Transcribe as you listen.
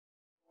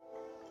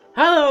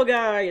Hello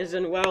guys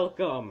and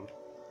welcome.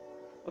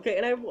 Okay,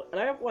 and I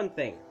have one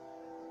thing.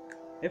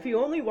 If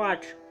you only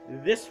watch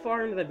this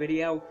far into the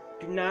video,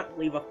 do not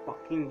leave a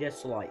fucking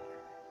dislike.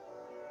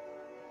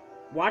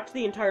 Watch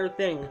the entire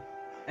thing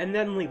and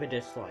then leave a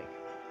dislike.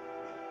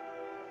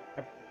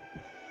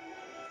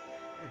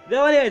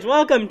 Though it is,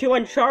 welcome to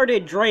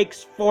Uncharted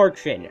Drake's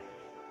Fortune.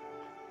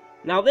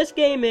 Now this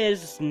game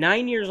is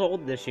 9 years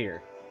old this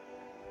year.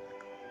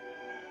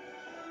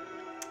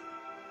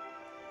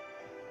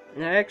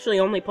 And I actually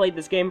only played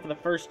this game for the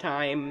first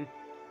time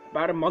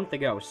about a month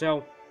ago,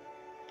 so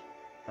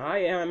I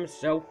am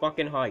so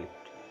fucking hyped.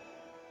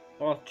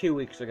 Well, 2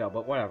 weeks ago,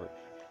 but whatever.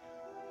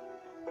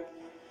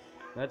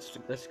 Let's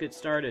get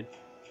started.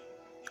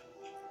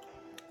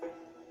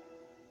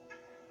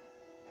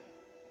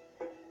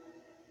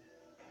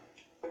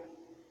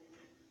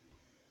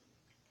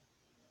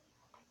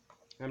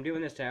 I'm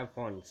doing this to have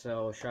fun,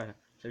 so shut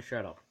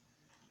up.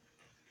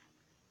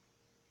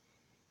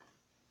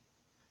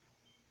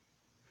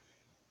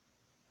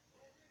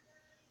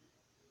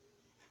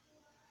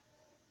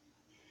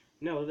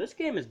 No, this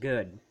game is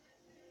good.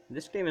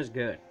 This game is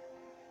good.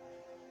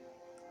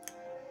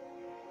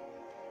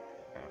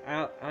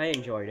 I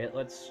enjoyed it.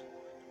 Let's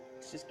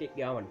just get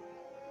going.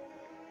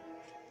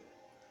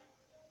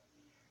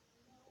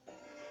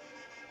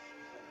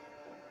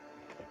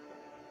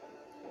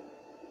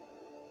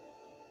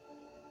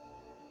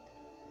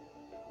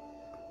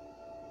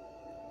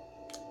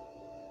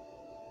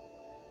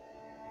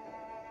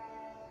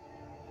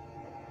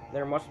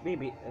 There must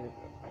be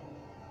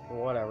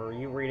whatever.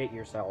 You read it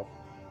yourself.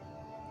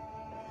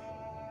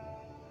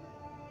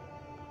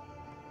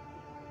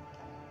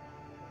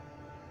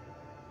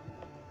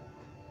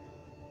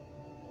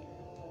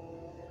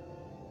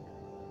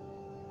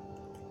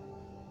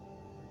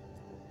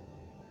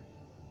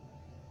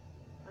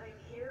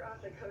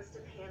 The coast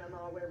of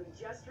Panama, where we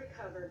just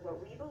recovered what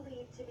we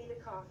believe to be the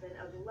coffin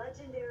of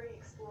legendary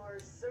explorer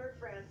Sir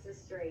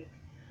Francis Drake,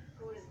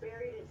 who was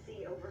buried at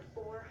sea over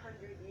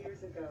 400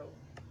 years ago.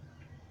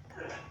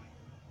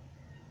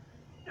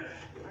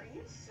 Are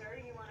you sure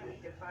you want to be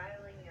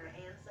defiling your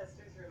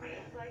ancestors'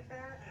 remains like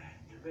that?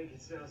 You make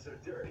it sound so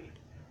dirty.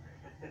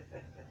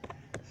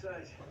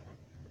 Besides,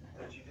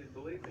 thought you didn't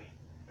believe me.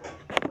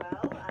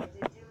 Well, I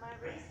did do my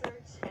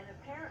research, and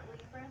apparently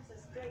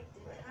Francis Drake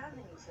didn't have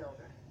any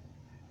children.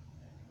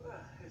 Well,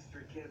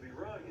 history can't be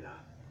wrong, you know.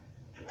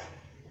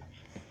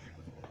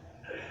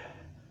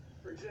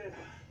 For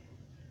example,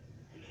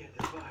 you can't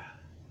defile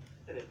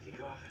an empty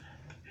coffin.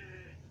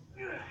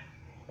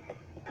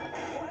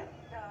 What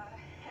the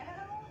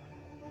hell?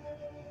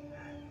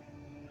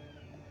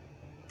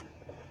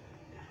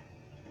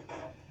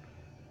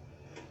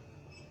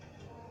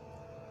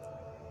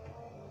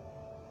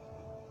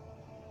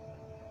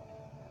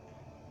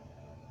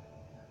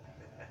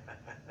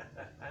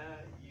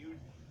 You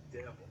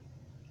devil.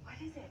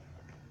 What is it?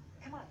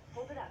 Come on,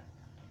 hold it up.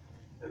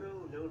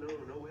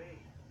 No way.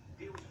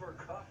 Deal was for a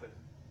coffin.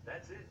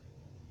 That's it.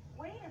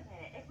 Wait a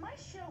minute. If my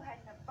show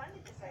hadn't have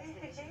funded this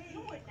expedition, you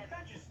wouldn't have.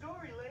 That's your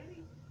story,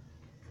 lady.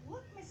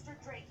 Look, Mr.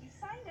 Drake, you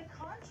signed a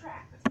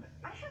contract.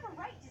 I have a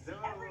right to see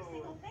every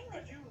single thing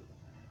that you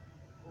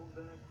hold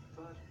that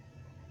thought.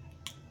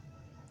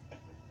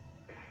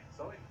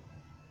 Sully,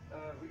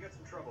 we got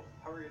some trouble.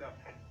 Hurry it up.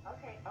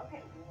 Okay.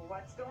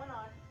 What's going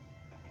on?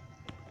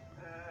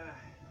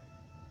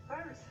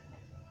 Pirates.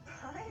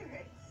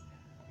 Pirates?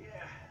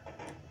 Yeah,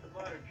 the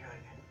modern kind.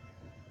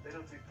 They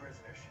don't take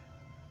prisoners.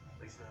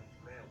 At least not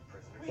male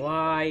prisoners. Wait, Why?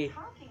 What are you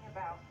talking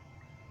about?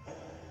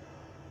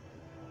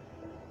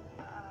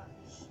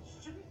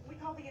 Shouldn't we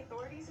call the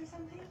authorities or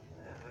something?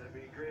 That'd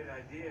be a great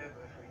idea,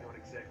 but we don't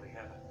exactly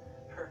have a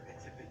permit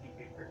to be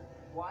here.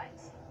 What?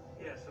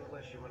 Yeah, so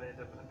unless you want to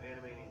end up in a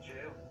Panamanian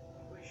jail,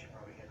 we should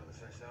probably handle this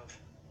ourselves.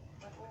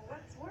 Well,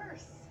 what's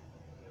worse?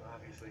 You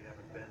obviously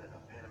haven't been in a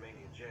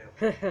Panamanian jail.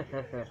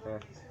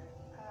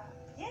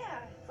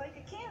 Yeah, it's like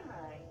a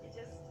camera. You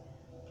just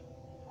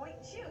point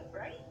and shoot,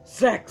 right?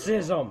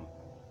 Sexism.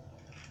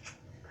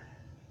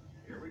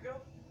 Here we go.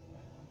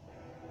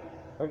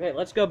 Okay,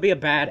 let's go be a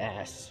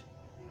badass.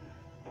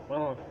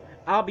 Well,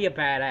 I'll be a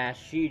badass.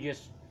 She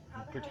just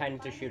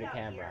pretend to shoot a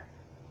camera.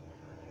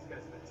 These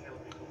guys have been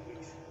tailing me for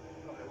weeks.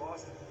 Oh, I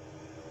lost him.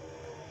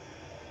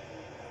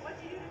 What'd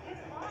you do to piss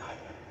him off?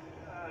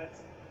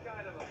 It's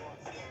kind of a long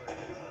story.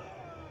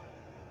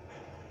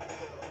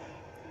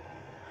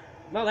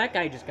 Well, that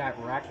guy just got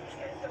wrecked.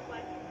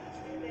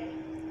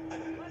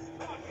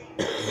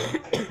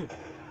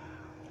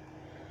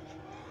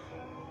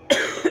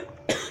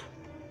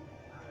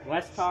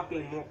 Less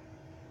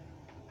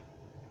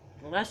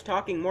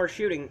talking, more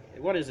shooting.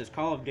 What is this,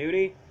 Call of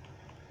Duty?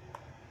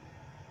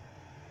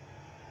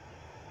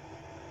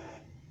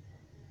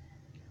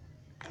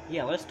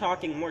 Yeah, less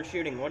talking, more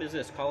shooting. What is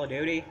this, Call of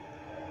Duty?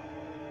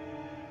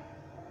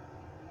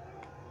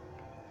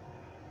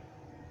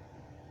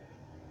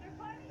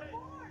 Oh,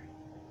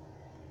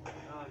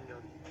 no, you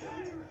don't.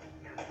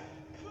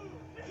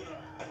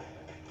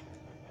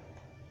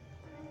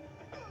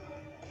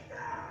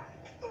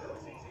 That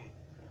was easy.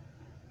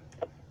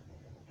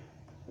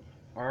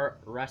 Or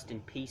rest in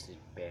pieces,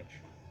 bitch.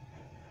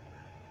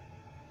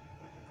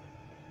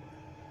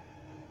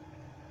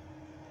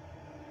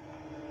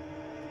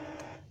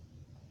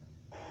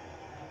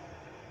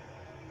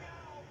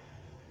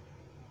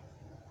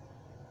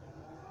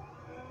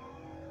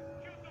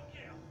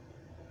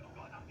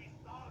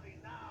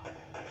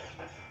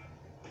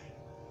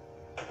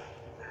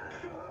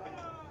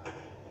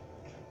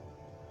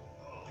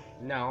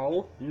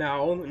 No,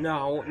 no,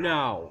 no,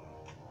 no.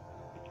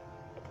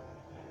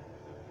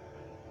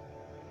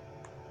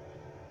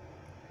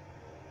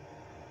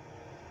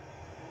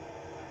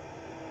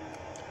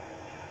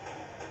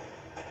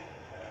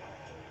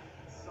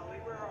 Sully,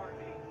 where are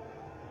you?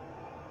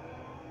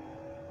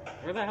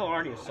 Where the hell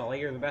are you,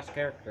 Sully? You're the best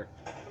character.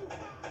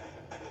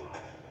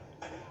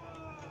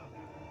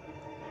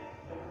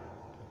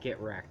 Get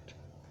wrecked.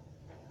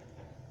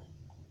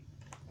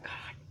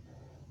 God.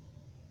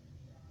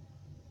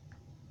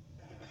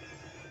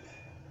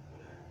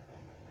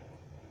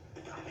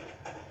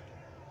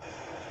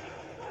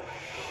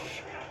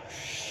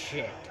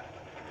 Shit.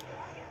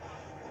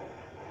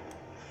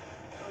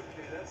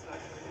 Okay, that's not good.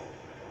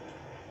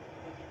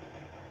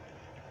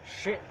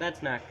 Shit,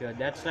 that's not good.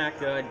 That's not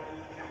good.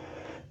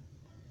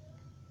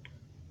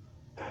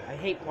 I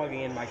hate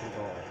plugging in my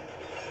controller.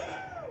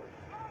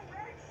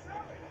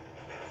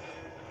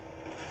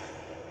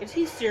 Is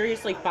he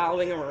seriously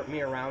following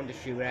me around to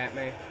shoot at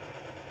me?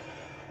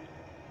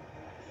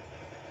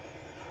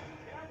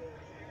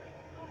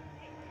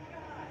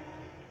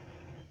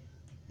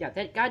 Yeah,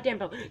 that goddamn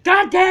bell.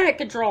 God damn it,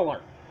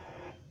 controller!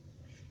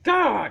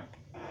 God!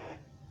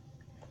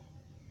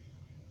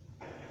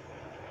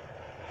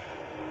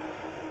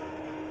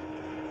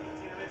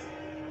 Damn it.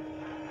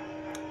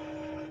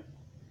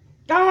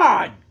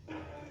 God!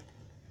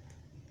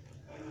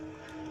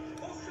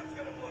 Whole ship's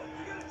gonna blow.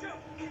 You gotta jump.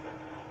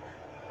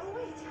 Oh,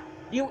 wait.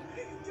 You... What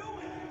are you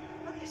doing?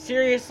 Okay.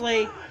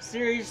 Seriously?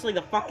 Seriously,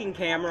 the fucking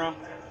camera?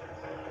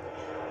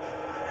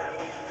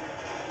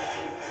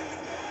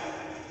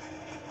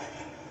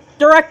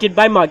 Directed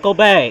by Michael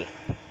Bay.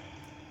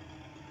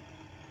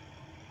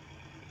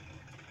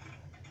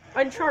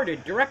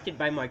 Uncharted, directed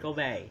by Michael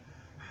Bay.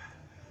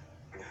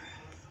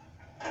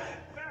 I can't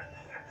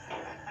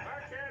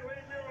leave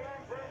you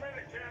alone for a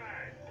minute, can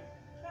I?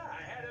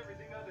 I had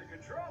everything under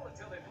control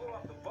until they blew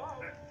up the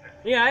boat.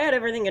 Yeah, I had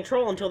everything in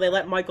control until they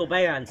let Michael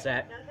Bay on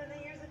set. Nothing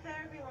the years of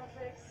therapy won't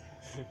fix.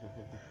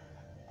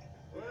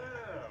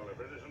 Well, if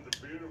it isn't the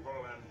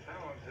beautiful and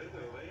talented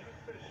Elaine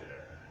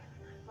Fisher.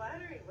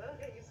 Flattery will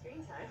get you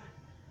screen time.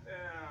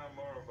 Yeah, I'm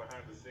more of a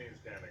behind-the-scenes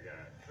kind of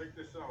guy.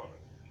 Victor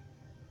Sullivan.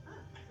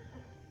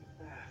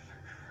 For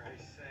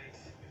Christ's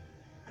sakes.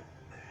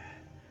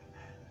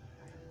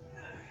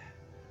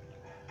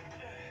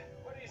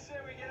 What do you say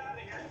we get out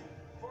of here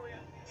before we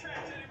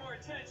attract any more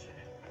attention?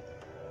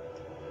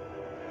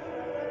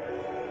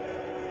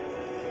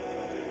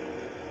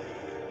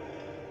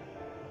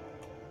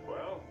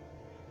 Well?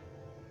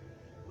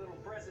 Little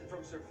present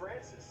from Sir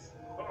Francis.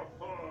 Oh,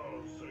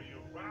 so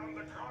you found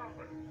the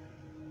coffin.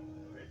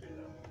 Wait a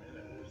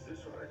minute, is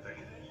this what I think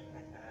it is?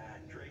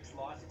 Drake's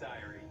lost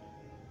diary.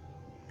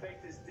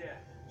 Faked his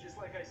death, just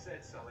like I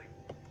said, Sully.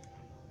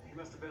 He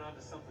must have been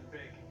onto something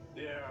big.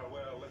 Yeah,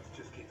 well, let's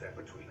just keep that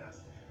between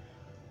us.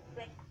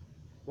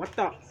 What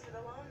the? Thanks for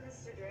the loan,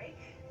 Mr. Drake.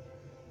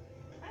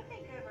 I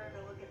think I've earned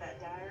a look at that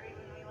diary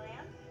when we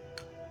land.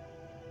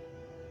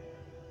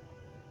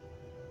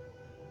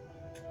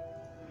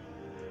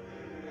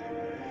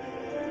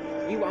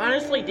 You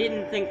honestly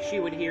didn't think she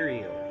would hear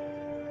you.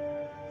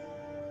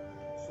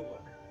 So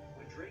look,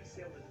 when Drake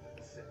sailed into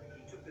the Pacific,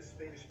 he took the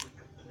Spanish fleet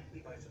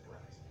completely by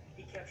surprise.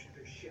 He captured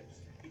their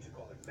ships, he took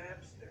all their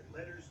maps, their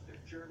letters, their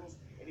journals,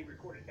 and he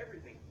recorded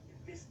everything in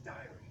this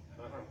diary.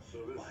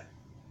 So this... But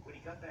when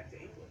he got back to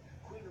England,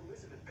 Queen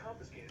Elizabeth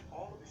confiscated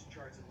all of his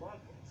charts and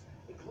logbooks,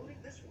 including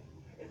this one,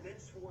 and then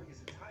swore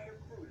his entire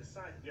crew to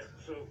silence. Yeah,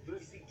 so You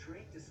this... see,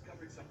 Drake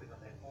discovered something on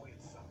that voyage,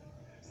 Sully.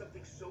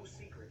 Something so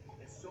secret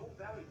and so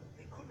valuable,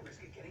 they couldn't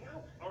risk it getting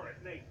out. All right,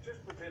 Nate,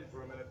 just pretend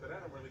for a minute that I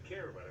don't really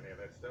care about any of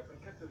that stuff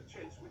and cut to the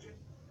chase, would you?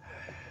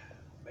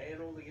 Man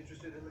only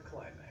interested in the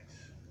climax.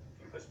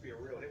 You must be a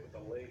real hit with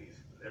the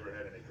ladies. Never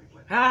had any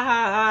complaints. Ha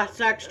ha ha,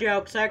 sex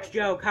joke,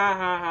 ha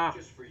ha ha.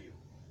 Just for you.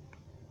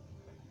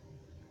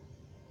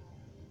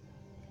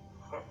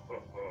 Ho,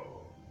 ho,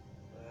 ho.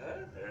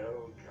 Huh?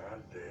 El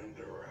goddamn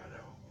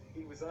Dorado.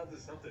 He was onto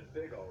something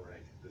big, all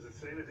right. Does it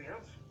say anything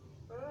else?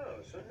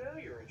 Oh, so now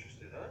you're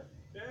interested, huh?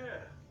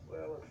 Yeah.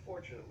 Well,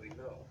 unfortunately,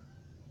 no.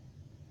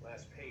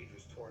 Last page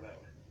was torn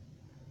out.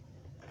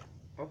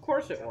 Of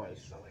course it Tell me,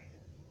 was. Sully.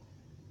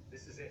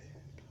 This is it.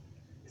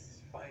 This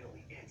is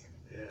finally it.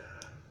 Yeah.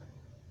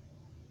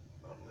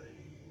 Only...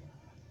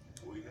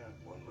 we got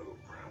one little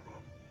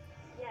problem.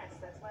 Yes,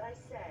 that's what I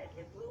said.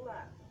 It blew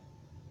up.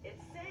 It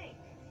sank.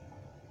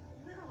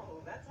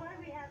 No, that's why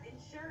we have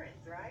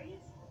insurance, right?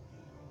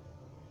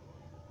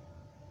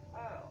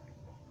 Oh.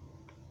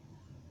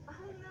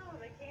 Oh no,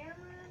 the camera?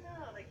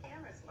 No, the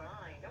camera's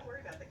fine. Don't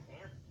worry about the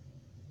camera.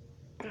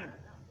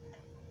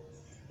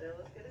 Still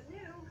as good as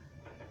new.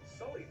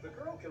 Sully, the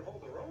girl can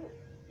hold her own.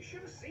 You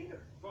should have seen her.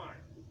 Fine.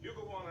 You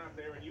go on out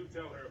there and you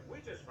tell her we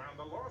just found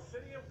the lost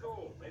city of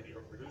gold. Maybe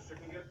her producer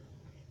can get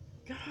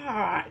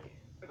God.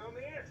 it on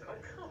the air Oh,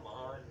 tonight. come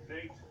on.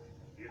 Nate,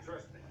 do you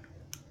trust me?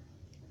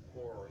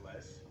 More or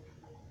less.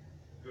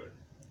 Good.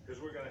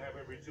 Because we're going to have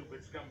every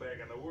two-bit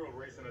scumbag in the world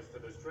racing us to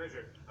this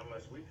treasure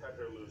unless we cut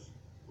her loose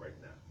right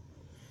now.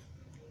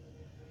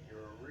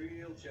 You're a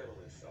real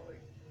gentleman, Sully.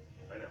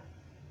 I know.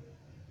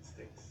 It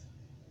stinks.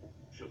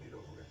 She'll get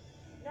over it.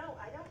 No,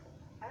 I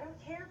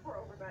don't care for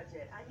over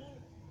budget. I mean,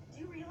 do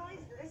you realize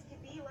that this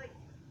could be like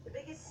the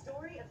biggest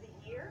story of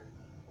the year?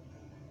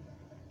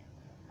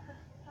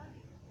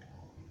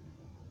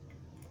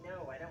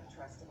 No, I don't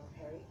trust him,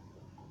 okay?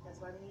 That's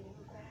why we need to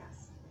move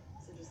fast.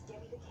 So just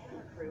get me the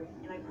camera crew,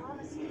 and I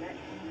promise you that...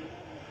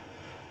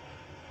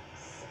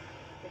 Son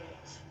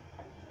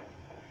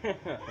of a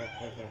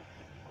bitch.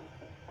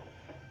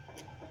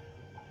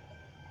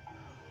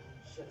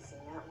 Should have seen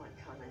that one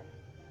coming.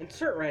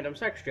 Insert random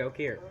sex joke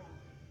here.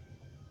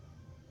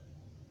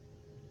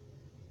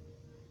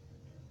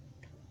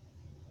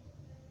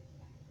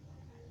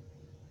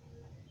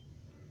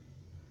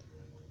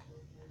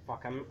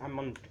 Fuck, I'm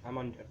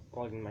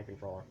unplugging my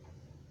controller.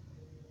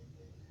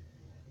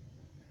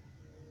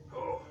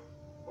 Oh,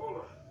 hold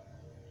on.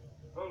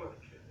 Hold on,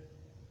 kid.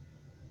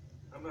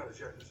 I'm not as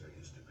young as I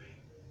used to be.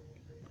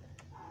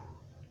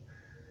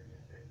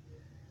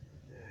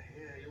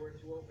 Yeah, you weren't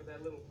too old for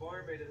that little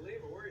barmaid at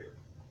Leva, were you?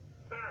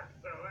 Ha!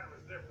 No, that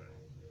was different.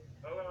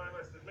 Although I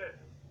must admit,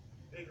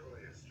 equally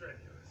as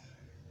strenuous.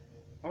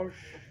 Oh,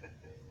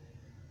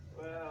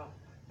 Well,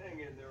 hang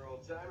in there,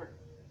 old-timer.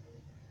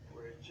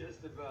 We're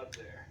just about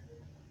there.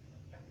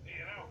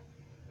 You know,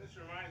 this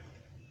reminds me.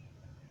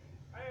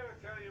 I ever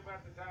tell you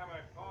about the time I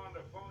pawned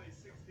a phony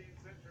 16th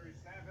century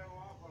Santa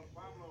off on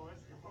Pablo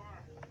Escobar?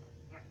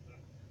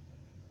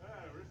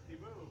 Risky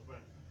move,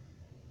 but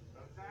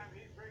by the time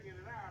he figured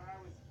it out,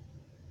 I was...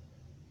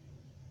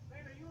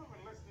 Nate, are you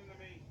even listening to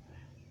me?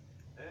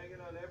 Hanging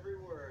on every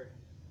word.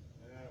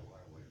 Why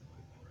wait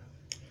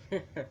for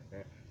it?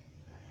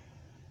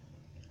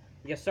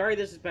 yeah, sorry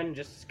this has been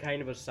just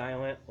kind of a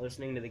silent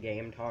listening to the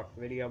game talk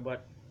video,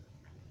 but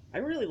I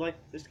really like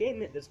this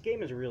game. This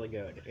game is really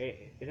good.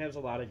 It has a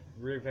lot of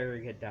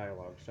very good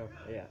dialogue, so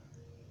yeah.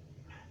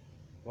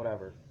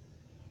 Whatever.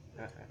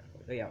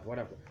 Yeah,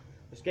 whatever.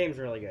 This game's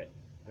really good.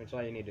 That's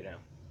all you need to know.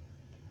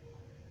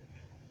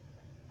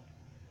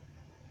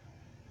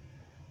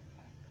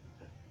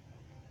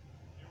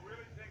 You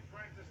really think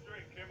Francis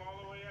Drake came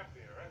all the way up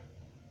here, huh?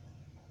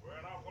 We're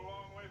an awful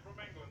long way from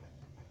England.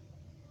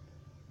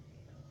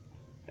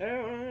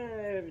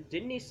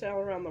 Didn't he sail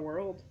around the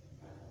world?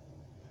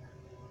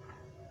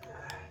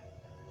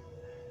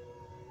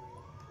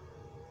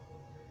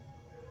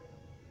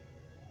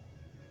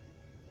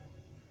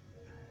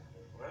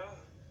 Well,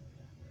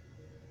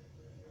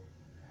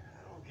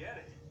 I don't get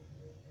it.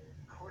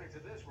 According to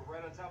this, we're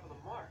right on top of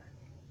the mark.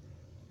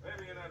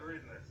 Maybe you're not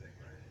reading that thing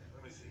right.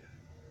 Let me see it.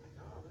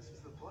 No, this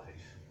is the place.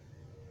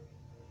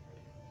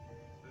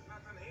 There's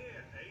nothing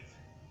here, Nate.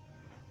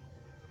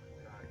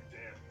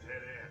 Goddamn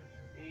dead end.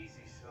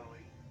 Easy,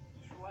 Sully.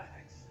 Just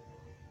relax.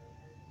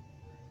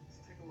 Let's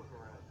take a look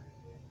around.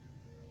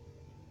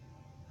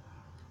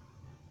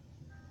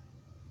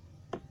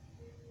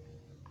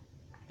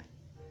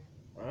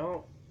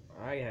 Well,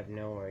 I have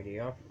no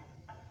idea.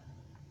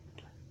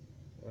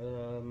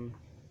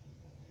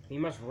 He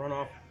must run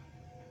off.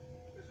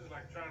 This is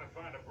like trying to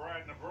find a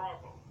bride in a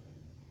brothel.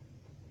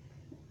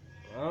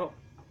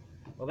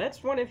 Well,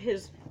 that's one of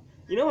his.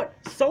 You know what?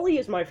 Sully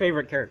is my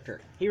favorite character.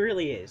 He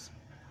really is.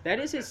 That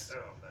is his. Oh,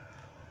 no.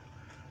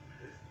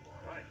 This is more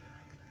like it.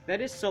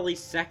 That is Sully's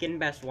second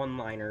best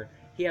one-liner.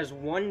 He has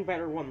one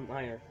better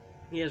one-liner.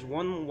 He has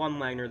one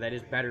one-liner that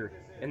is better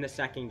in the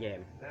second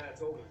game.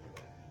 That's older than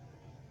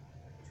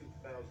that.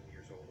 2,000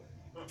 years older.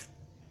 Huh.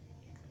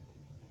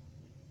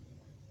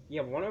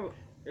 Yeah,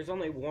 there's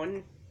only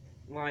one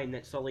line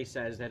that Sully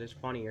says that is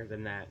funnier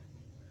than that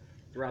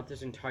throughout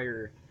the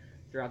entire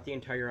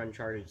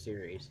Uncharted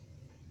series.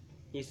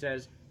 He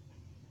says,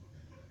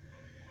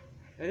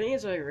 I think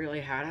it's like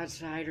really hot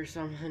outside or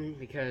something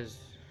because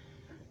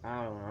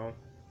I don't know.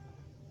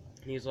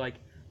 He's like,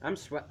 I'm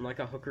sweating like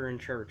a hooker in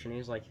church,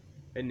 and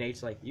and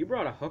Nate's like, you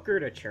brought a hooker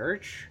to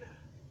church?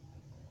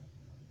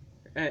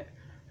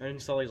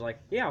 And Sully's like,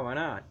 yeah, why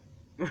not?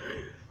 Find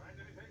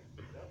anything?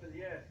 Nothing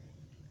yet.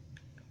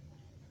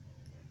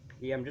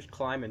 Yeah, I'm just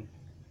climbing.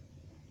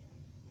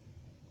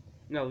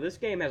 No, this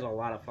game has a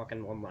lot of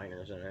fucking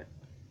one-liners in it.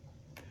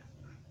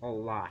 A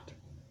lot.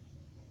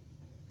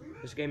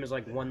 This game is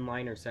like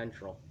one-liner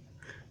central.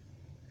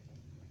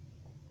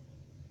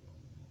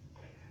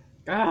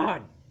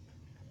 God!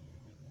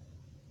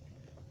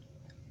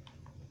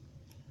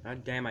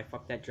 God damn, I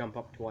fucked that jump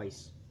up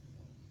twice.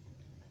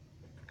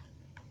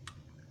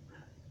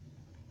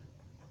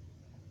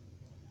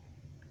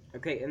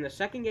 Okay, in the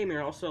second game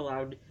you're also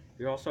allowed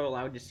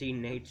to see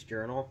Nate's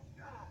journal.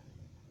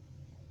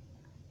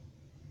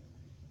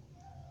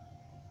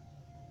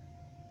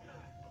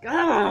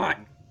 God!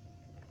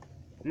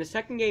 In the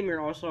second game,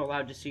 you're also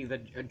allowed to see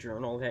a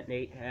journal that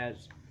Nate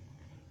has,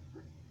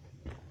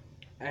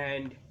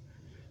 and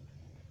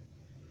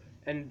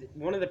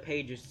one of the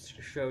pages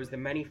shows the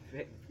many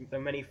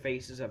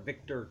faces of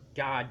Victor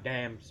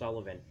Goddamn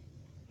Sullivan.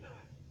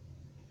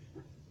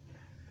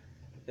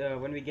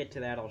 When we get to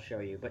that, I'll show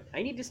you. But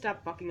I need to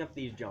stop fucking up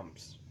these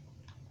jumps.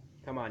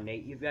 Come on,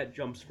 Nate. You've got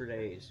jumps for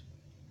days.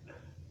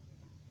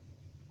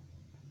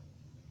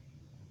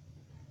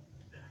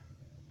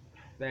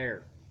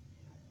 There.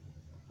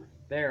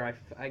 There,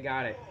 I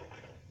got it.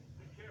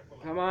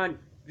 Come on,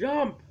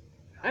 jump!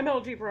 I'm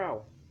LG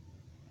Pro.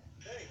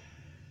 Hey,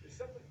 there's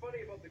something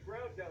funny about the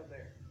ground down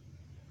there.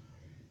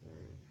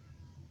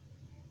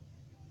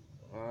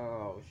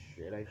 Oh,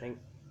 shit, I think...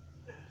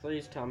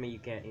 Please tell me you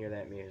can't hear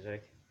that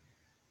music.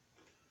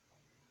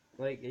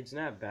 Like, it's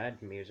not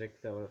bad music,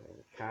 though.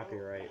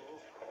 Copyright.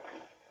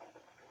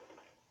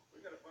 We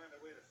gotta find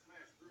a way to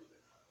smash through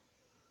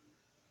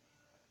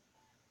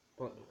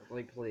this.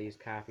 Like, please,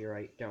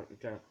 copyright. Don't.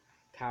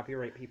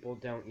 Copyright people,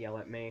 don't yell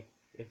at me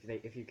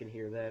if you can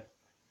hear that.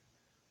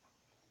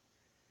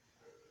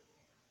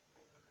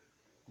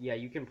 Yeah,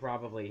 you can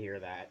probably hear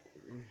that.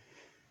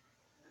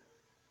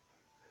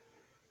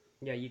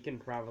 Yeah, you can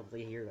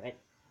probably hear that.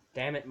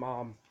 Damn it,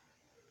 Mom.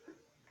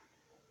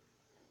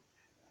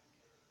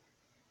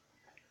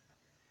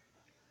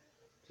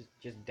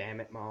 Just damn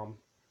it, Mom.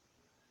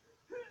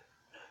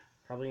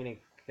 Probably gonna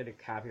get a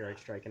copyright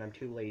strike, and I'm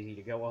too lazy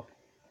to go up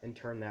and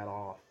turn that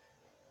off.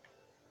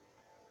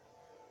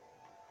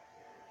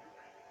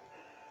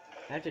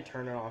 I have to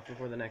turn it off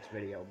before the next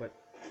video, but...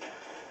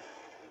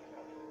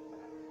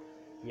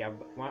 Yeah,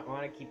 but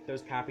want to keep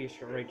those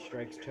copyright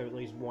strikes to at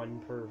least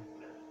one per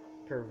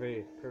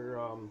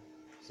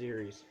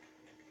series.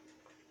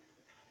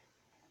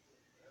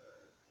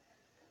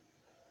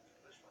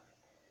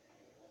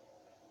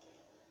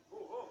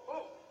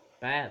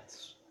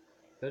 Bats.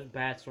 Those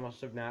bats must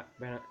have not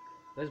been.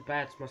 Those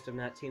bats must have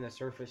not seen the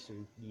surface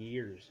in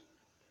years,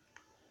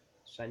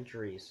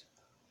 centuries.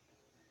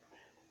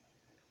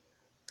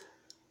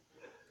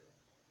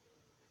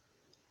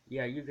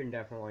 Yeah, you can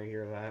definitely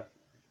hear that.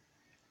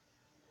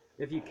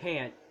 If you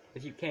can't,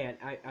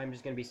 I'm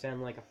just gonna be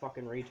sounding like a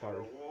fucking retard.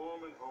 A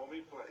warm and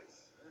homey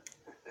place.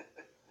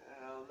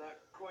 Well, not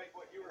quite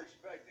what you were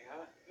expecting,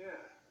 huh? Yeah.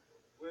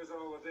 Where's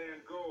all the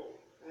damn gold?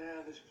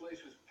 Yeah, this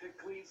place was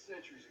picked clean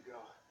centuries ago.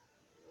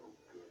 Oh,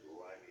 good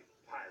limey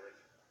pirate.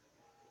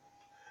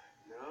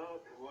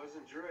 No, it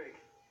wasn't Drake.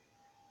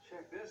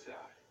 Check this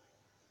out.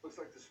 Looks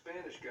like the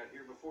Spanish got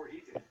here before he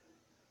did.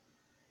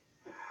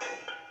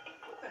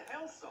 What the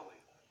hell,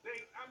 Sully?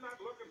 Nate, I'm not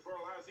looking for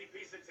a lousy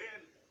piece of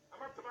tin.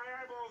 I'm up to my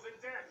eyeballs in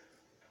debt.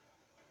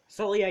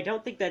 Sully, I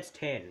don't think that's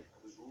 10. I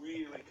was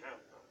really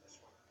counting on this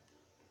one.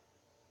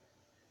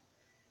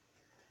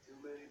 Too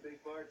many big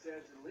bar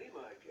tabs in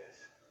Lima, I guess.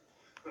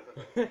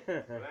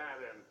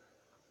 That and,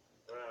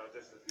 well,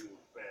 just a few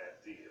bad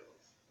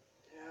deals.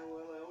 Yeah,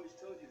 well, I always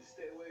told you to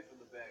stay away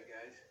from the bad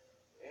guys.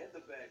 And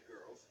the bad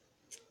girls.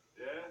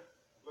 Yeah?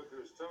 Look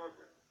who's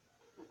talking.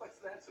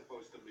 What's that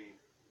supposed to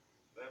mean?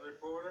 That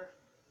reporter?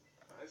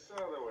 I saw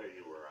the way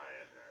you were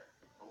eyeing her.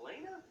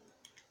 Elena?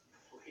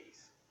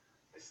 Please.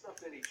 I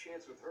snuffed any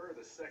chance with her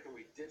the second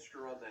we ditched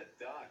her on that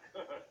dock.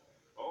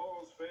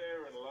 All's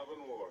fair in love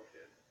and war,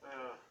 kid.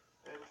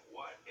 And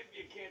what if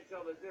you can't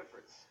tell the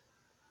difference?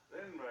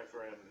 Then, my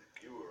friend,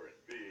 you were in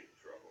big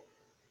trouble.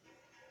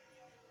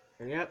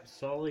 Yep,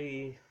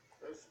 Sully.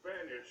 Those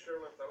Spaniards sure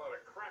left a lot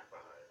of crap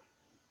behind.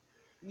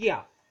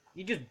 Yeah,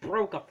 you just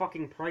broke a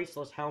fucking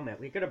priceless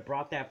helmet. We could have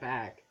brought that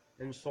back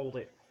and sold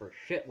it for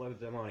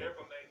shitloads of money.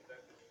 Careful, Nate.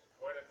 That's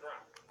quite a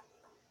drop.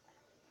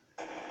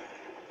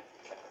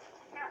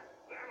 Ah,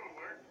 that'll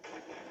work.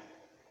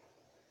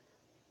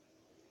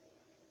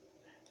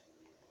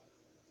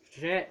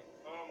 Shit.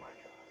 Oh my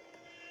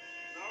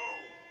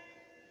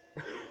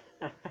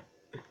god.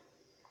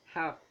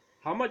 No!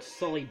 How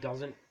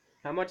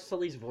much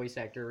Sully's voice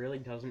actor really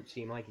doesn't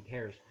seem like he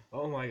cares.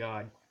 Oh my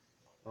god.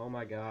 Oh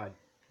my god.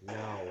 No.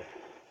 Careful,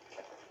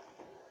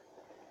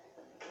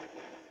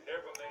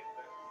 Nate.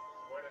 That's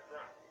quite a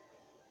drop.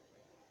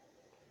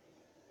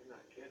 You're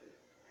not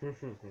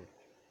kidding.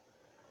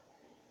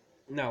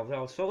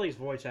 No, Sully's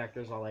voice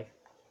actors are like,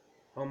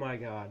 oh my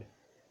god.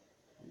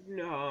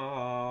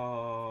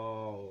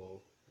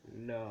 No.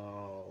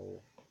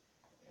 No.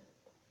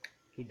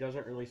 He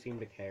doesn't really seem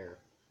to care.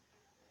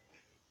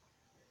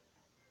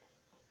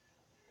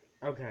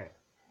 Okay.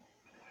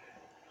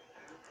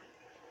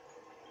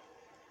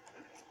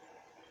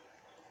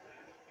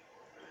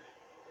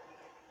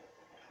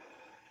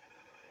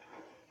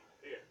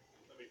 Here,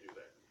 let me do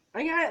that.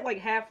 I got it like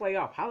halfway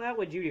up. How the hell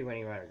would you do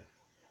any better?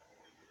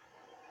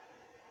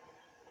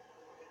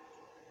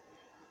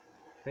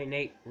 Hey,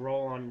 Nate,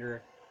 roll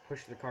under.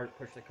 Push the cart,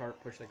 push the cart,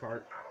 push the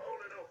cart. I'll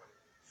hold it open.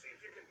 See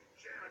if you can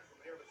jam it from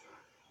the other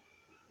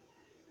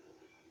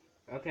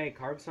side. Okay,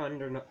 cart's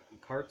under,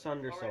 cart's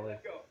under, All right, Sully.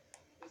 let go.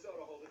 This ought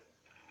to hold it.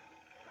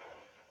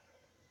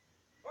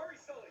 Hurry,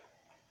 Sully!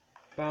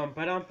 Bum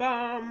ba dum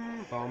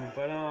bum, bum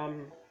ba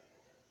dum.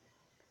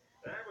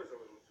 That was a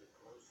little too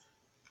close.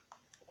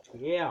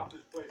 Yeah.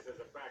 This place has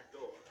a back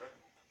door, huh?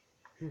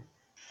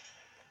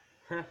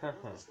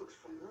 This looks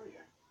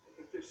familiar. I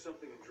think there's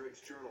something in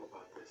Drake's journal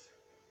about this.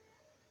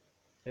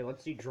 Hey,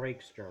 let's see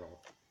Drake's journal.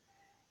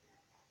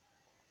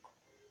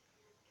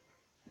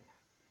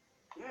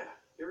 Yeah,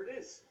 here it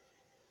is.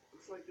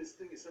 Looks like this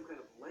thing is some kind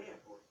of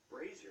lamp or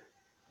brazier.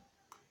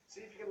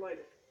 See if you can light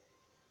it.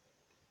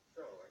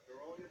 So,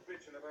 after all your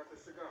bitching about the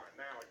cigar,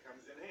 now it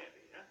comes in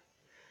handy,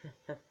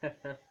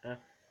 huh?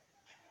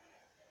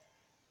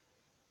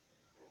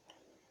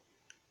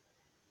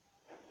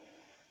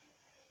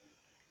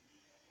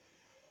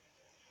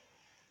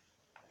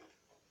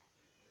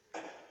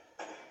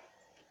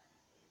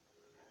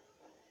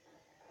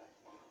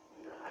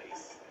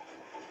 Nice.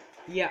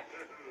 Yeah.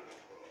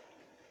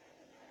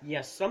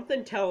 Yes,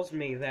 something tells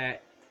me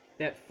that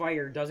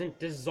fire doesn't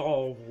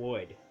dissolve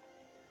wood.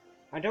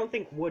 I don't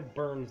think wood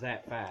burns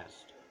that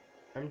fast.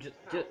 I'm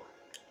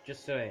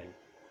just saying.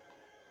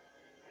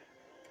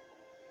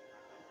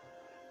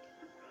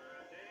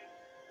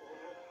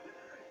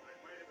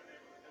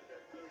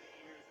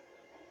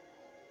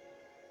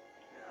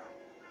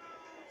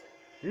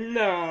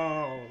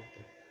 No.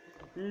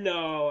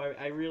 No,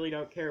 I really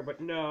don't care, but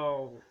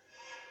no.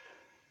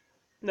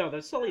 No,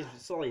 the Sully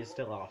is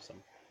still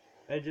awesome.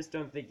 I just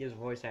don't think his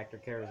voice actor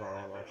cares all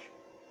that much.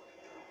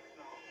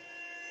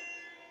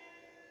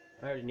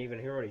 I didn't even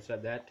hear what he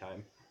said that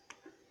time.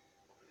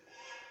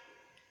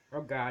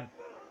 Oh god.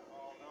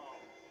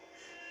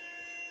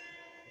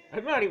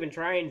 I'm not even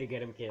trying to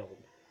get him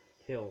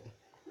killed.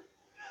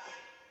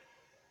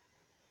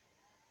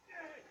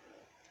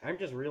 I'm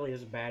just really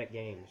as bad at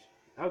games.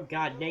 Oh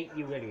god, Nate,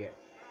 you idiot.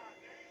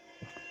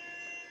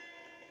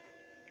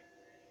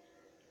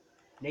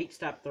 Nate,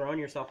 stop throwing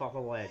yourself off a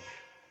ledge.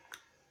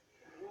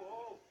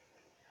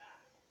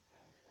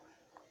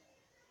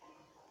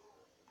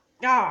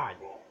 God!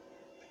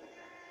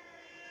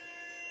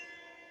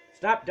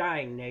 Stop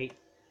dying, Nate.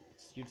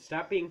 You'd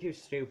stop being too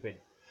stupid.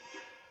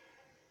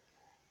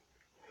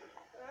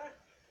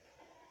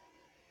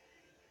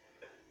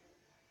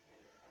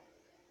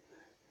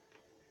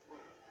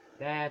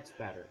 That's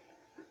better.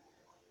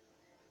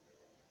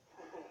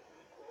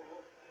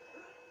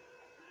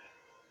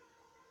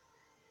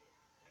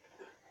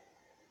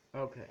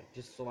 Okay,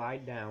 just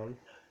slide down.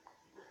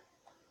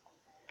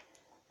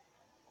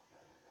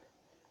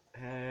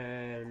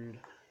 And...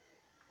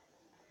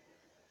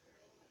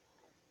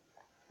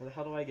 How the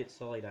hell do I get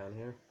Sully down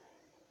here?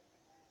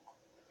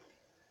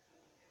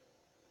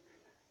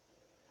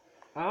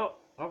 Oh,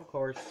 of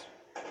course.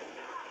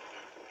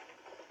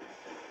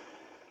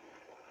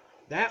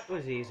 That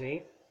was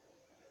easy.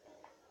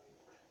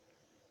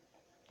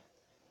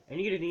 I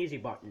need an easy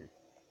button.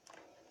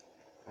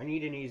 I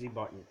need an easy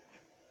button.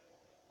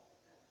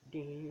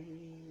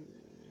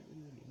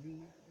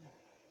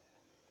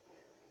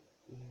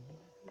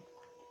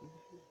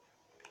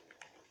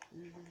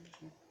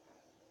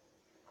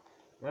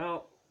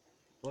 Well,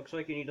 looks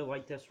like you need to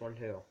like this one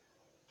too.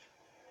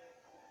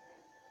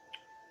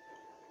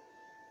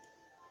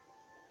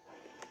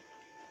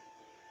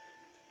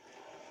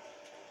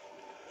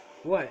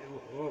 What?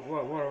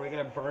 What? Are we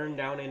gonna burn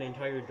down an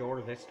entire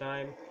door this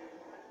time?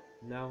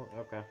 No?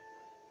 Okay.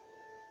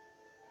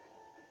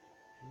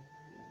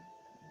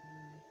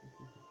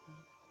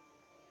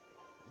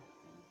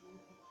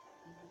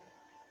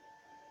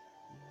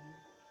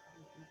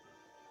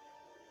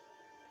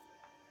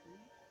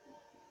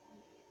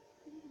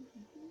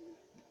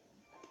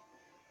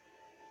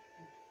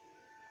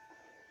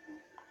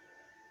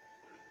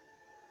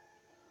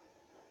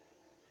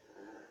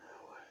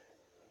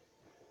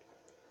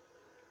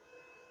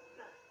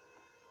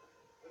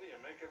 What do you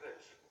make of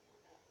this?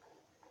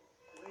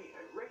 Wait,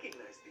 I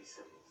recognize these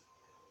symbols.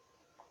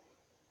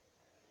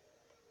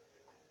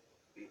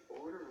 The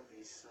order of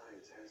these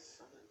signs has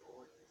some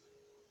importance.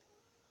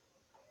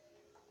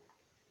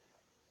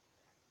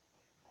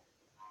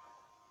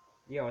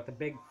 Yeah,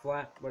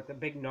 with the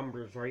big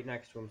numbers right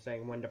next to him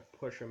saying when to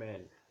push him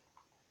in.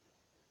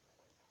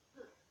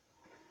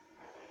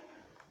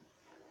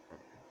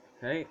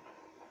 Okay.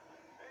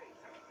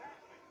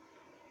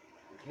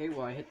 Okay,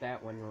 well I hit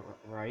that one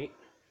right.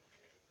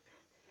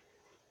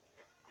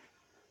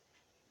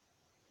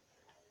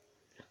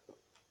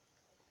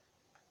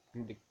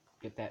 Need to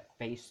get that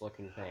face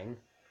looking thing.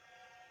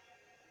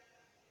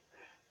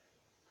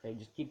 Okay,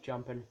 just keep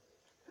jumping.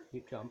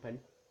 Keep jumping.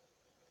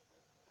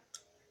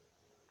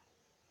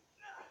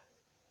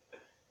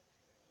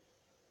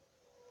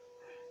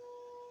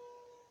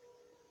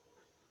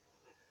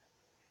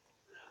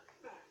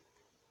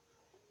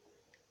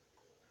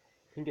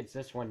 I think it's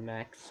this one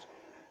next.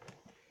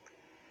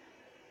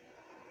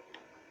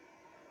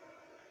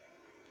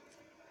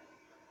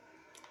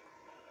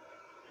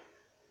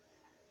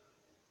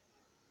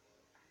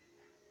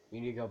 You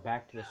need to go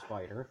back to the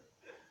spider.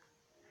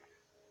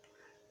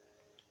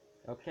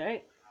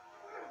 Okay.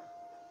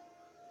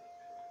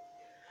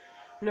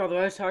 No, though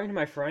I was talking to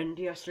my friend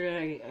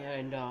yesterday,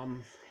 and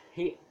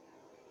he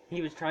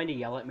was trying to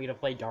yell at me to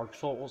play Dark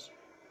Souls.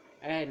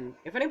 And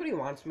if anybody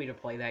wants me to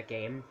play that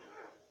game,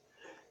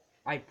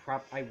 I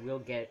will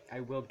get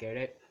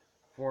it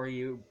for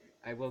you.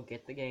 I will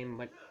get the game,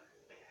 but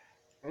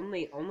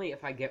only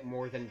if I get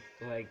more than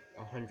like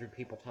 100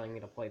 people telling me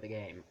to play the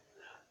game.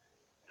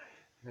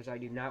 Because I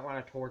do not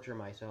want to torture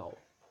myself.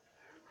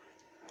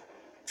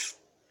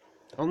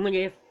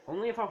 Only if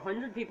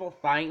 100 people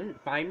find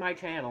my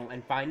channel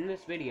and find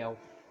this video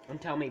and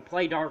tell me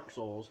play Dark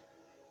Souls,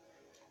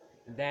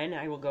 then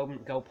I will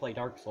go play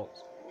Dark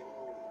Souls.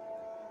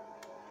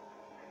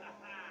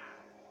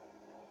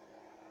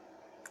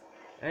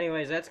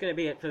 Anyways, that's gonna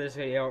be it for this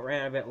video. It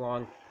ran a bit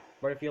long,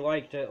 but if you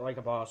liked it, like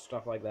a boss,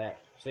 stuff like that.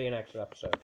 See you next episode.